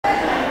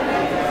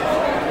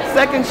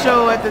Second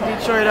show at the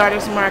Detroit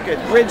Artists Market,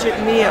 Bridget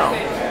Neal,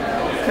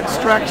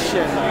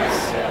 Constructions.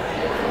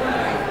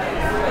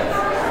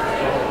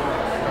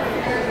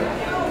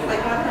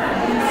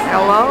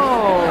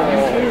 Hello.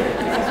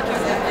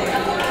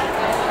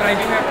 I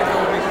do have to go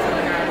make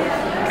something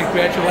out.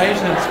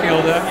 Congratulations,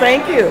 Gilda.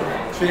 Thank you.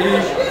 G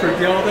for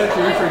Gilda, G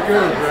for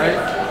good, right?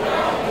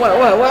 What?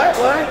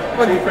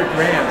 G for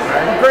Grant,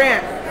 right?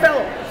 Grant.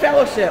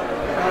 Fellowship.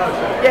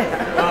 Yeah.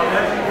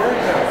 That's good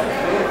though.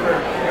 G for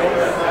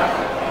Gilda.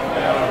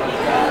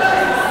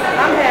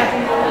 I'm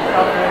happy.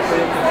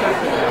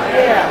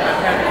 Yeah.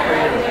 I'm happy for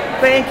you.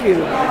 Thank you.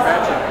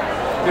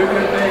 Do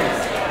good things.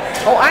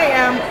 Oh, I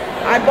am.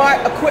 I bought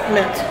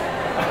equipment.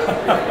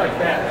 Like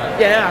that.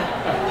 Yeah.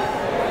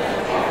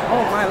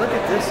 Oh my, look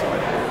at this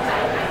one.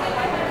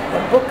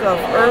 The Book of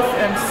Earth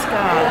and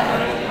Sky.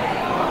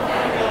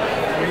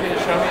 You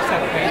didn't show me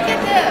some painting?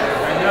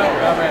 I know,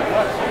 Robert.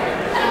 Look.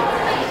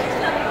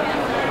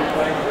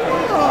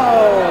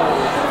 Oh.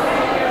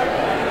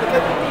 Look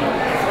at,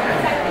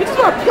 you just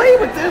want to play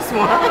with this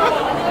one.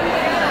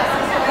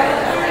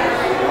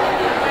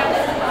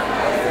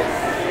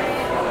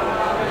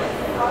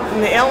 In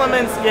the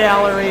Elements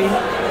Gallery,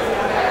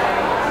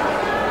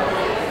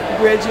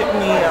 Bridget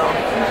Neal.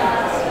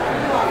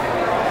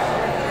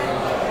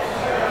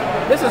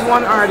 This is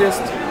one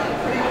artist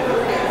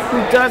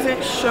who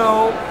doesn't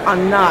show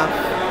enough.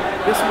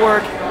 This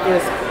work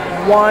is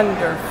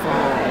wonderful.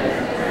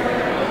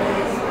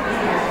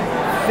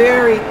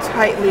 Very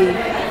tightly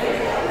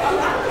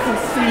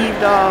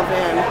conceived of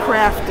and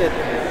crafted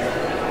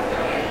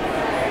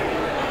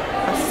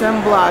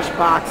assemblage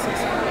boxes.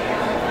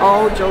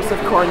 Oh,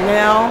 Joseph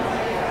Cornell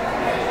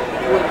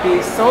would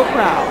be so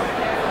proud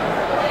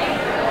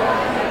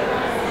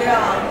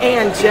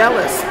and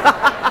jealous.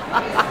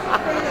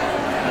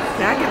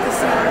 Can I get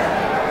this on?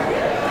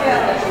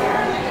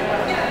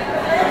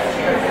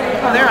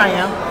 Oh, there I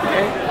am.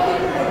 Okay.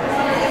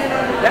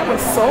 That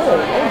one's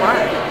sold. Oh my.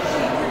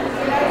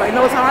 Everybody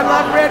knows how I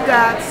love red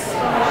dots.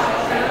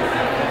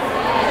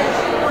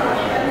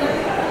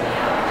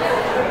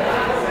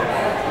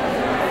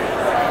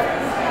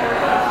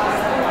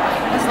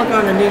 Let's look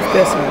underneath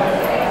this one.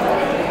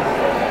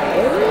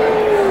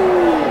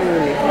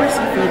 Ooh,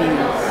 horsey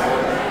feeties.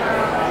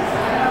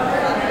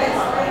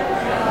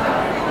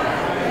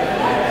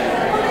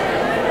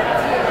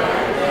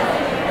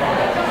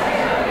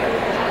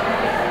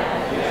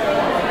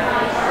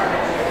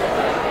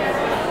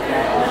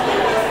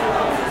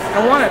 I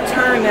want to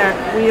turn that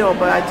wheel,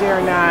 but I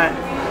dare not.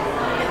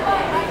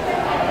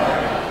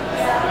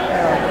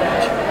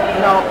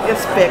 No,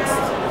 it's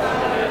fixed.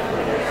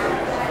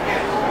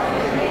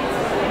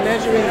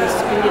 Measuring the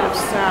speed of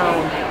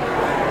sound.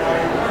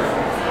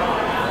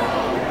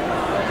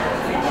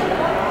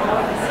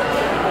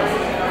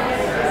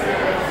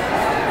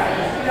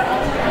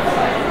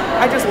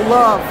 I just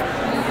love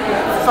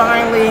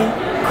finely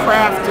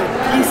crafted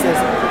pieces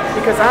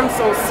because I'm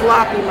so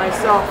sloppy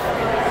myself.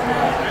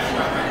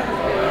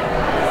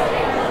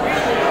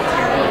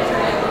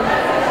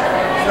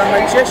 The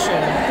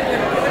magician.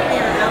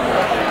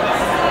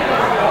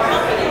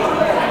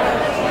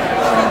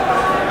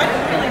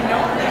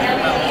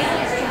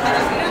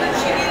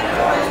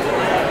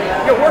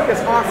 Your work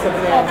is awesome,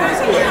 man. Thank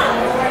you.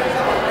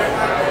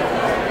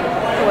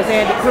 It was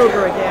Andy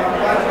Kruger again.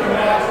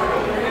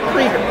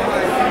 Krieger.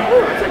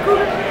 Ooh, is that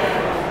Kruger?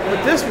 But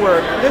this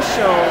work, this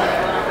show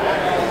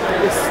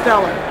is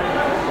stellar.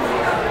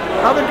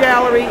 Other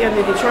gallery in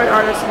the Detroit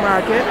Artists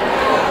Market.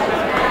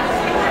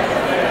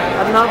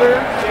 Another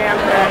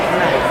jam-packed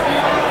night.